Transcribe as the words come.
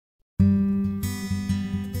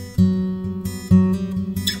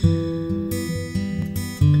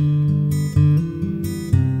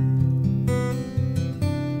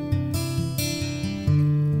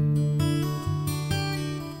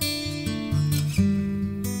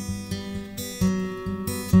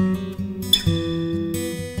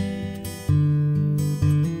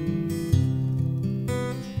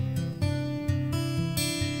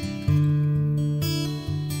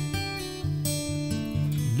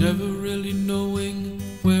never really knowing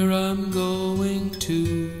where I'm going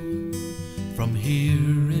to from here,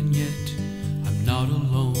 and yet I'm not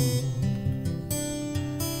alone,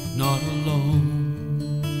 not alone.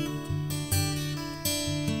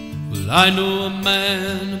 Well, I know a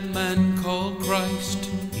man called Christ.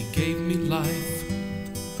 He gave me life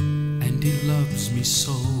and he loves me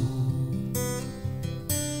so.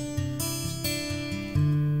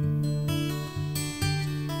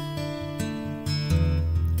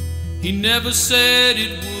 He never said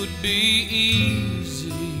it would be easy.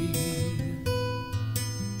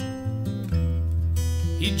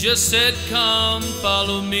 He just said, come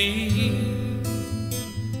follow me.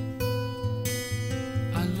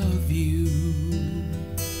 I love you.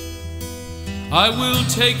 I will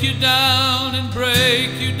take you down and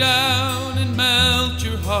break you down and melt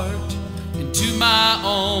your heart into my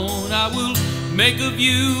own. I will make of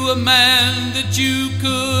you a man that you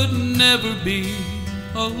could never be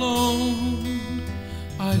alone.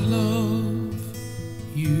 I love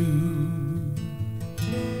you.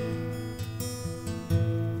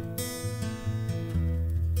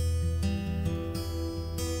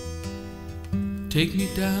 Take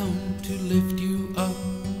me down to lift you up,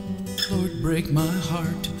 Lord, break my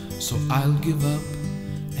heart so I'll give up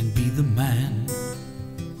and be the man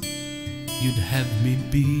you'd have me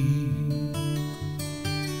be.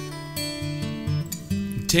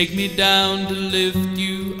 Take me down to lift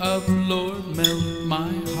you up, Lord, melt my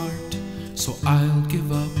heart so I'll give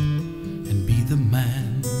up and be the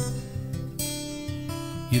man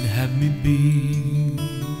you'd have me be.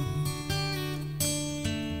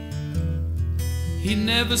 He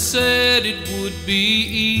never said it would be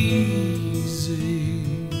easy.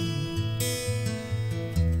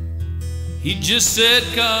 He just said,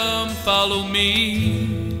 come follow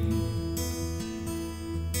me.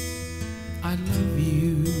 I love you.